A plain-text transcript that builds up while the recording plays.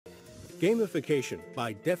Gamification,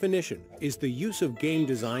 by definition, is the use of game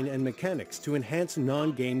design and mechanics to enhance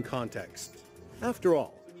non-game context. After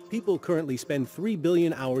all, people currently spend 3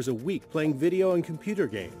 billion hours a week playing video and computer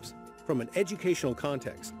games. From an educational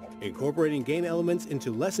context, incorporating game elements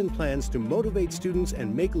into lesson plans to motivate students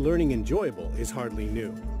and make learning enjoyable is hardly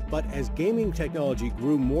new. But as gaming technology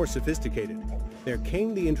grew more sophisticated, there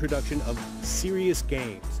came the introduction of serious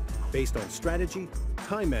games based on strategy,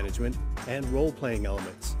 time management, and role-playing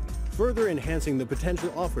elements, further enhancing the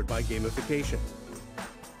potential offered by gamification.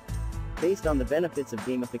 Based on the benefits of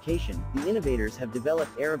gamification, the innovators have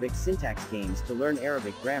developed Arabic syntax games to learn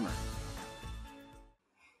Arabic grammar.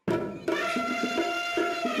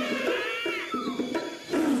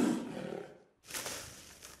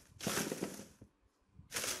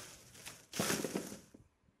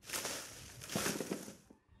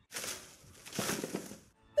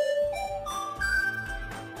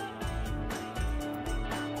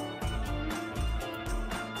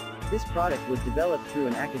 This product was developed through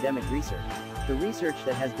an academic research. The research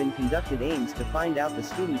that has been conducted aims to find out the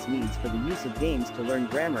students' needs for the use of games to learn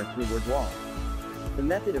grammar through word wall. The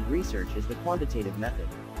method of research is the quantitative method.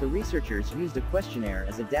 The researchers used a questionnaire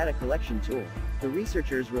as a data collection tool. The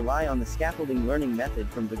researchers rely on the scaffolding learning method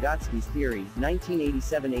from Vygotsky's theory,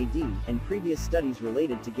 1987 AD, and previous studies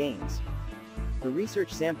related to games. The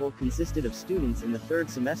research sample consisted of students in the third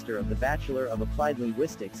semester of the Bachelor of Applied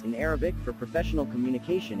Linguistics in Arabic for Professional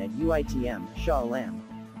Communication at UiTM, Shah Alam.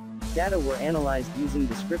 Data were analyzed using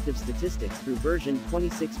descriptive statistics through version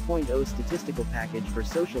 26.0 Statistical Package for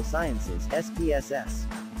Social Sciences, SPSS.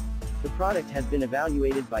 The product has been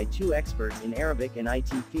evaluated by two experts in Arabic and IT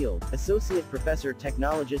field, Associate Professor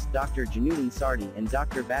Technologist Dr. Januddin Sardi and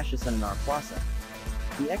Dr. Bashasunanar Kwasa.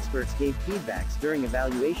 The experts gave feedbacks during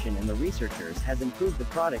evaluation and the researchers has improved the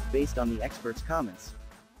product based on the experts' comments.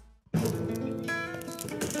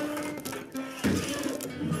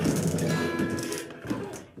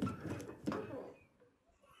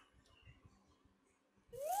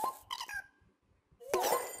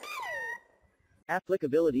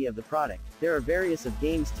 Applicability of the product. There are various of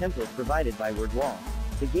games templates provided by WordWall.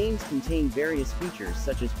 The games contain various features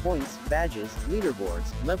such as points, badges,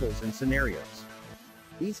 leaderboards, levels and scenarios.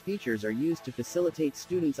 These features are used to facilitate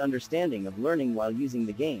students' understanding of learning while using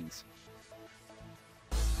the games.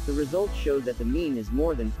 The results showed that the mean is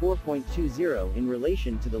more than 4.20 in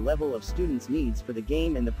relation to the level of students' needs for the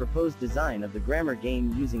game and the proposed design of the grammar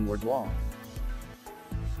game using WordWall.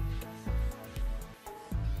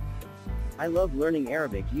 I love learning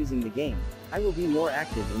Arabic using the game. I will be more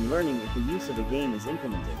active in learning if the use of a game is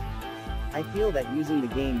implemented. I feel that using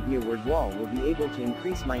the game via WordWall will be able to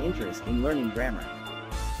increase my interest in learning grammar.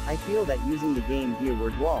 I feel that using the game via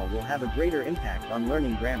WordWall will have a greater impact on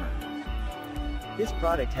learning grammar. This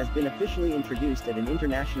product has been officially introduced at an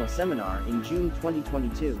international seminar in June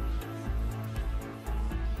 2022.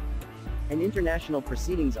 An international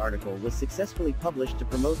proceedings article was successfully published to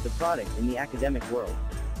promote the product in the academic world.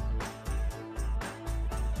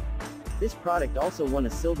 This product also won a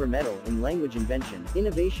silver medal in Language Invention,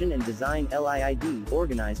 Innovation and Design LIID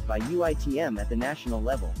organized by UiTM at the national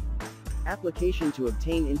level. Application to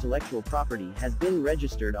obtain intellectual property has been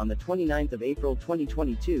registered on the 29th of April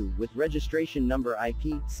 2022 with registration number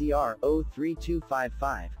IP/CR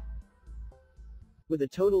 03255. With a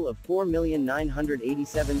total of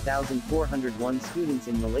 4,987,401 students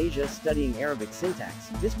in Malaysia studying Arabic syntax,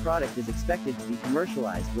 this product is expected to be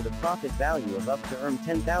commercialized with a profit value of up to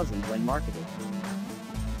 $10,000 when marketed.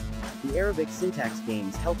 The Arabic syntax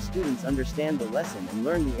games help students understand the lesson and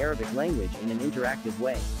learn the Arabic language in an interactive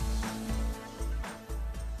way.